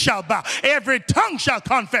knee shall bow, every tongue shall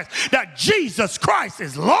confess that Jesus Christ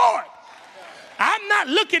is Lord. I'm not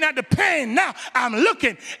looking at the pain now. I'm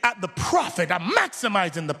looking at the profit. I'm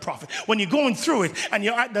maximizing the profit. When you're going through it and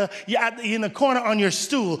you're in the corner on your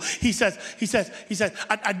stool, he says,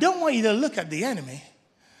 I don't want you to look at the enemy.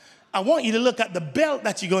 I want you to look at the belt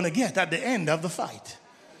that you're going to get at the end of the fight.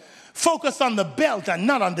 Focus on the belt and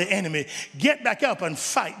not on the enemy. Get back up and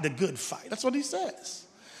fight the good fight. That's what he says.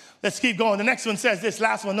 Let's keep going. The next one says this.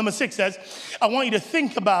 Last one, number 6 says, I want you to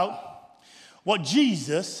think about what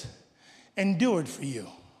Jesus endured for you.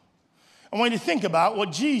 I want you to think about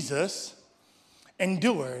what Jesus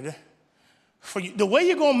endured for you. The way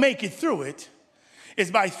you're going to make it through it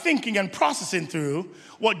is by thinking and processing through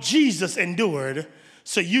what Jesus endured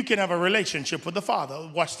so you can have a relationship with the Father.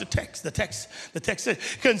 Watch the text. The text says,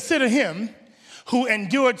 consider him who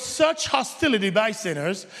endured such hostility by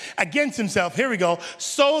sinners against himself, here we go,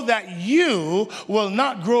 so that you will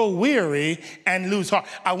not grow weary and lose heart.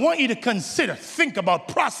 I want you to consider, think about,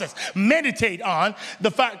 process, meditate on the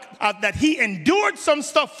fact that he endured some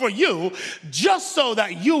stuff for you just so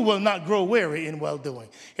that you will not grow weary in well-doing.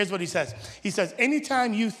 Here's what he says. He says,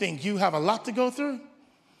 anytime you think you have a lot to go through,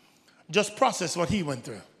 just process what he went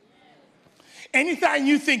through. Anytime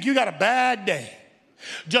you think you got a bad day,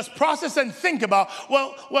 just process and think about,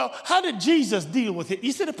 well, how did Jesus deal with it?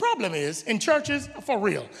 You see, the problem is, in churches, for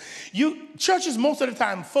real, churches most of the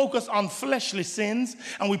time focus on fleshly sins,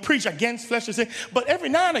 and we preach against fleshly sins, but every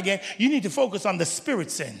now and again, you need to focus on the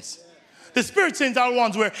spirit sins. The spirit sins are the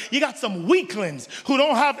ones where you got some weaklings who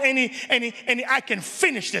don't have any, I can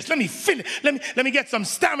finish this. Let me get some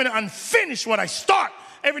stamina and finish what I start.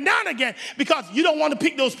 Every now and again, because you don't want to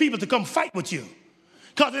pick those people to come fight with you.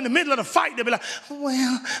 Because in the middle of the fight, they'll be like,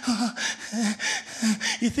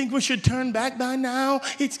 you think we should turn back by now?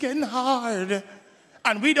 It's getting hard.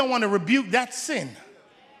 And we don't want to rebuke that sin.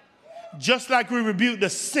 Just like we rebuke the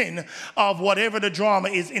sin of whatever the drama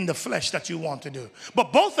is in the flesh that you want to do.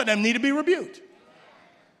 But both of them need to be rebuked.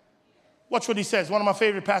 Watch what he says. One of my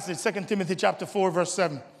favorite passages, 2 Timothy chapter 4, verse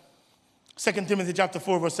 7. 2 Timothy chapter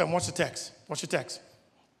 4, verse 7. Watch the text. Watch the text.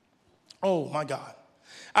 Oh, my God.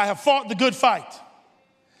 I have fought the good fight.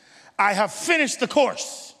 I have finished the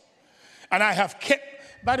course. And I have kept,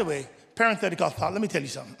 by the way, parenthetical thought, let me tell you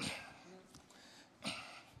something.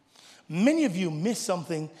 Many of you miss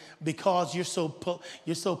something because you're so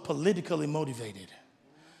politically motivated.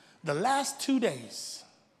 The last 2 days,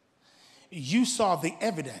 you saw the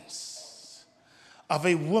evidence of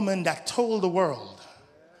a woman that told the world,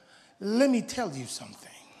 let me tell you something.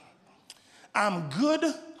 I'm good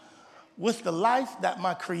with the life that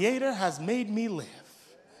my Creator has made me live.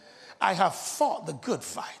 I have fought the good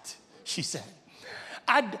fight, she said.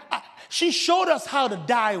 She showed us how to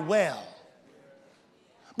die well.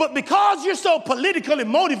 But because you're so politically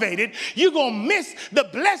motivated, you're going to miss the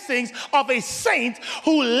blessings of a saint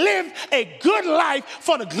who lived a good life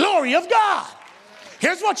for the glory of God.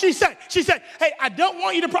 Here's what she said. She said, hey, I don't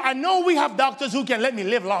want you to, I know we have doctors who can let me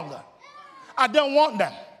live longer. I don't want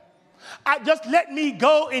them. Just let me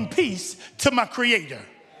go in peace to my Creator.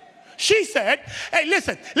 She said, hey,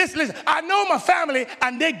 listen. I know my family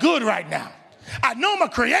and they're good right now. I know my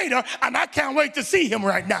Creator, and I can't wait to see him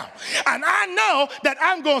right now. And I know that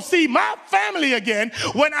I'm going to see my family again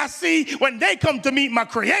when they come to meet my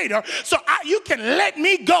Creator. So you can let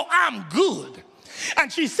me go. I'm good.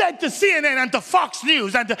 And she said to CNN and to Fox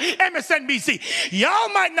News and to MSNBC, y'all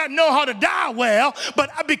might not know how to die well,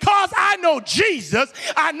 but because I know Jesus,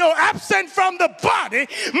 I know absent from the body,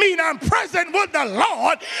 mean I'm present with the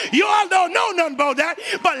Lord. You all don't know nothing about that,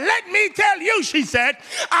 but let me tell you, she said,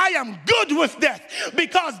 I am good with death,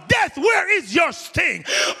 because death, where is your sting?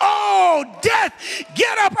 Oh, death,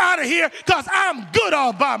 get up out of here, because I'm good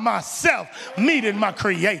all by myself, meeting my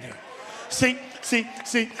Creator. See,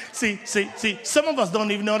 some of us don't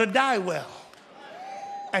even know how to die well.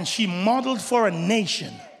 And she modeled for a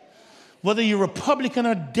nation, whether you're Republican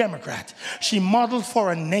or Democrat, she modeled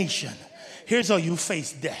for a nation. Here's how you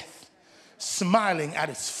face death, smiling at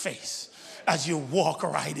its face as you walk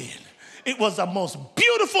right in. It was the most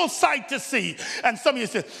beautiful sight to see. And some of you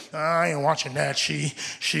say, I ain't watching that. She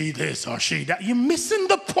this or she that. You're missing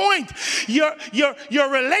the point. Your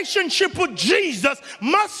relationship with Jesus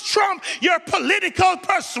must trump your political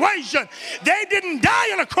persuasion. They didn't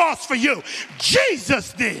die on a cross for you.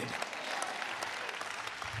 Jesus did.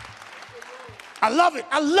 I love it.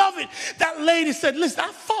 That lady said, listen,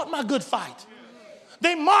 I fought my good fight.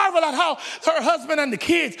 They marvel at how her husband and the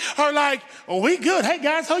kids are like, oh, we good. Hey,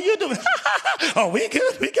 guys, how you doing? Oh, we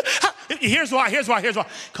good. Here's why.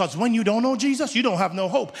 Because when you don't know Jesus, you don't have no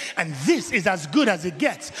hope. And this is as good as it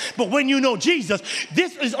gets. But when you know Jesus,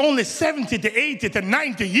 this is only 70 to 80 to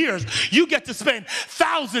 90 years. You get to spend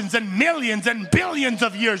thousands and millions and billions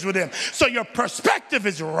of years with him. So your perspective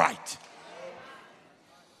is right.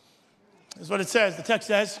 That's what it says. The text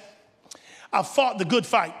says, I fought the good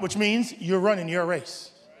fight, which means you're running your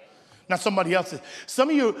race, not somebody else's. Some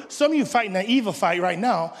of you fighting an evil fight right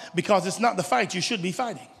now because it's not the fight you should be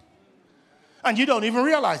fighting. And you don't even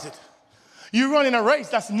realize it. You're running a race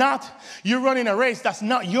that's not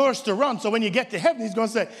yours to run. So when you get to heaven, he's going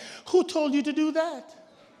to say, who told you to do that?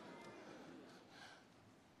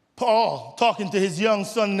 Paul, talking to his young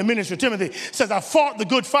son in the ministry, Timothy, says, I fought the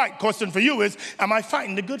good fight. Question for you is, am I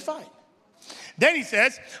fighting the good fight? Then he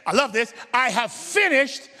says, I love this, I have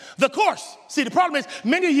finished the course. See, the problem is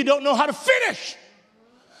many of you don't know how to finish.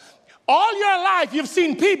 All your life, you've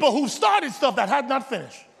seen people who started stuff that had not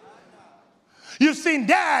finished. You've seen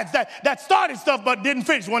dads that started stuff but didn't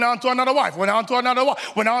finish, went on to another wife, went on to another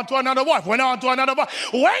wife, went on to another wife, went on to another wife.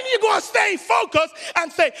 When you going to stay focused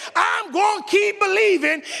and say, I'm going to keep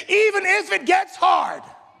believing even if it gets hard?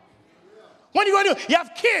 What are you going to do? You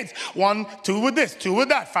have kids. 1, 2 with this, 2 with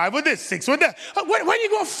that, 5 with this, 6 with that. When are you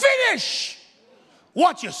going to finish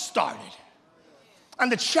what you started?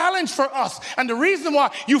 And the challenge for us, and the reason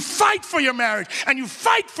why you fight for your marriage and you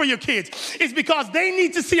fight for your kids, is because they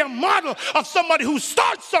need to see a model of somebody who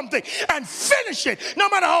starts something and finish it. No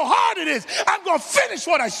matter how hard it is, I'm going to finish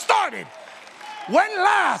what I started.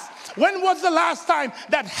 When was the last time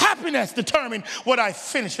that happiness determined whether I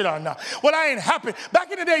finish it or not? Well, I ain't happy.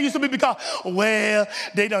 Back in the day, it used to be because, well,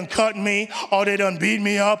 they done cut me or they done beat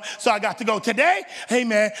me up, so I got to go. Today, hey,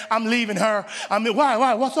 man, I'm leaving her. I mean,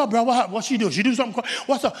 why? What's up, bro? What she do? She do something?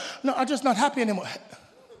 What's up? No, I'm just not happy anymore.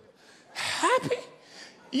 Happy?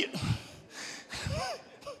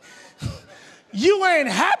 You ain't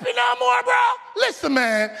happy no more, bro? Listen,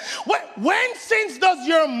 man. When since does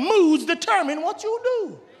your moods determine what you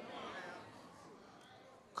do?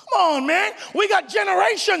 Come on, man. We got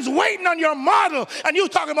generations waiting on your model, and you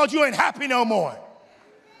talking about you ain't happy no more.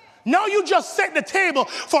 No, you just set the table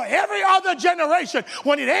for every other generation.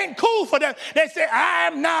 When it ain't cool for them, they say,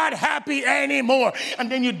 I'm not happy anymore.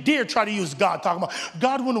 And then you dare try to use God, talking about,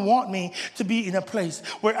 God wouldn't want me to be in a place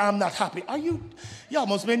where I'm not happy. You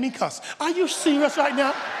almost made me cuss. Are you serious right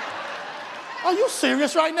now? Are you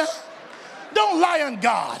serious right now? Don't lie on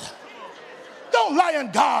God. Don't lie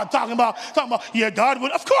on God talking about, yeah, God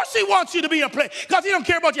would. Of course he wants you to be in a place, because he don't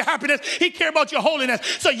care about your happiness. He cares about your holiness.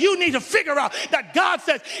 So you need to figure out that God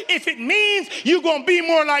says, if it means you're going to be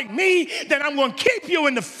more like me, then I'm going to keep you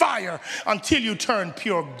in the fire until you turn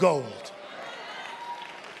pure gold.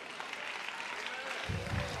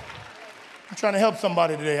 I'm trying to help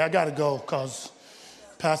somebody today. I got to go because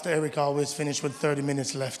Pastor Eric always finished with 30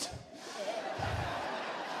 minutes left.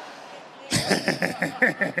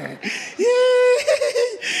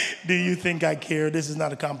 Do you think I care? This is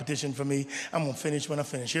not a competition for me. I'm going to finish when I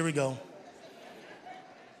finish. Here we go.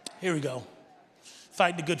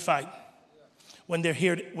 Fight the good fight. when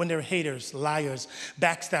they're haters, liars,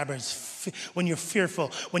 backstabbers, when you're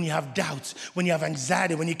fearful, when you have doubts, when you have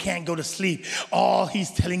anxiety, when you can't go to sleep, all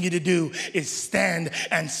he's telling you to do is stand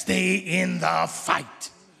and stay in the fight.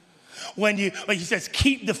 When he says,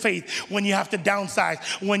 keep the faith, when you have to downsize,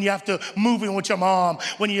 when you have to move in with your mom,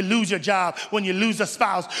 when you lose your job, when you lose a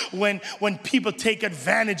spouse, when people take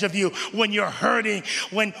advantage of you, when you're hurting,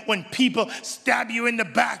 when people stab you in the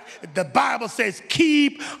back, the Bible says,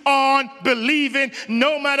 keep on believing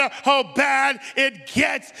no matter how bad it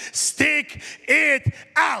gets. Stick it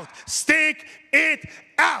out. Stick it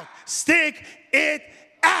out. Stick it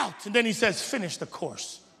out. And then he says, finish the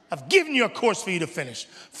course. I've given you a course for you to finish.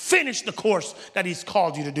 Finish the course that he's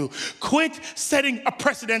called you to do. Quit setting a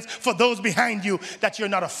precedence for those behind you that you're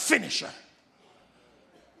not a finisher.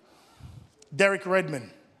 Derek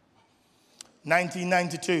Redmond,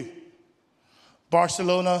 1992,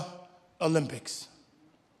 Barcelona Olympics.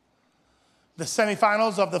 The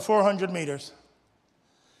semifinals of the 400 meters.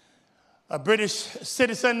 A British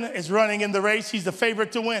citizen is running in the race. He's the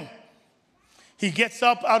favorite to win. He gets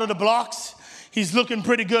up out of the blocks. He's looking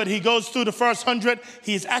pretty good. He goes through the first 100.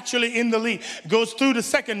 He's actually in the lead. Goes through the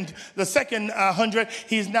second 100.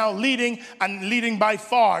 He's now leading and leading by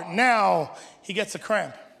far. Now he gets a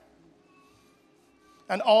cramp.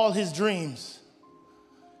 And all his dreams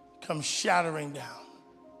come shattering down.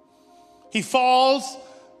 He falls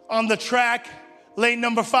on the track, lane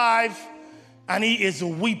number 5, and he is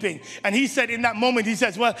weeping. And he said in that moment, he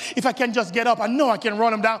says, well, if I can just get up, I know I can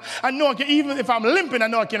run him down. I know I can, even if I'm limping, I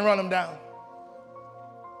know I can run him down.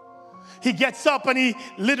 He gets up and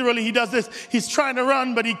he does this. He's trying to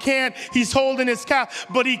run, but he can't. He's holding his calf,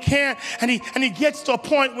 but he can't. And he gets to a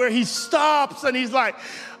point where he stops and he's like,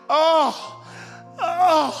 oh.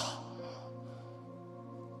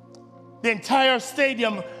 The entire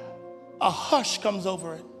stadium, a hush comes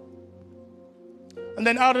over it. And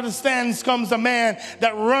then out of the stands comes a man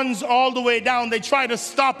that runs all the way down. They try to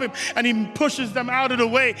stop him, and he pushes them out of the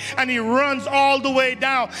way, and he runs all the way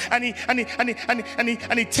down. And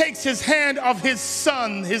he takes his hand of his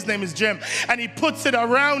son. His name is Jim, and he puts it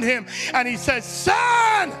around him, and he says,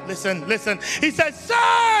 "Son, listen." He says,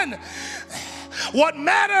 "Son, what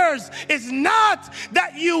matters is not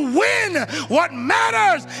that you win. What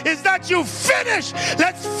matters is that you finish.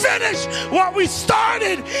 Let's finish what we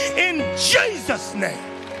started in Jesus' name."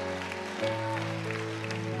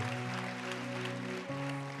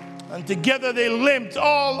 And together they limped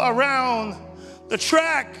all around the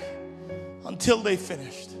track until they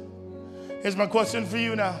finished. Here's my question for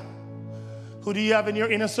you now. Who do you have in your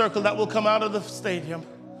inner circle that will come out of the stadium?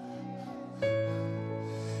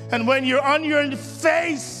 And when you're on your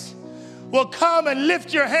face, will come and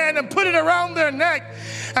lift your hand and put it around their neck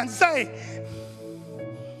and say,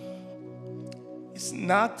 it's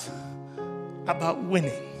not about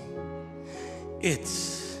winning.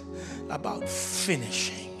 It's about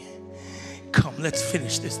finishing. Come, let's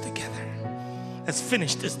finish this together. Let's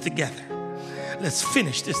finish this together. Let's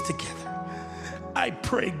finish this together. I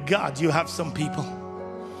pray, God, you have some people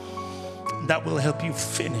that will help you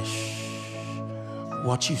finish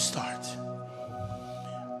what you start.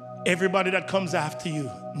 Everybody that comes after you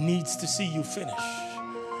needs to see you finish.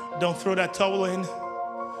 Don't throw that towel in.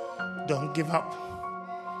 Don't give up.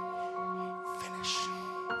 Finish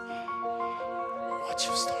what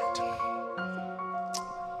you start.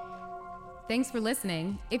 Thanks for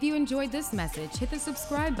listening. If you enjoyed this message, hit the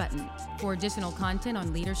subscribe button. For additional content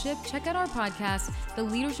on leadership, check out our podcast, The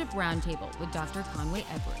Leadership Roundtable with Dr. Conway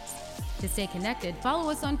Edwards. To stay connected,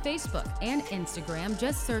 follow us on Facebook and Instagram.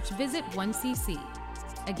 Just search Visit 1CC.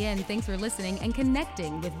 Again, thanks for listening and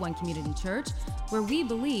connecting with One Community Church, where we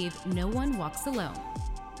believe no one walks alone.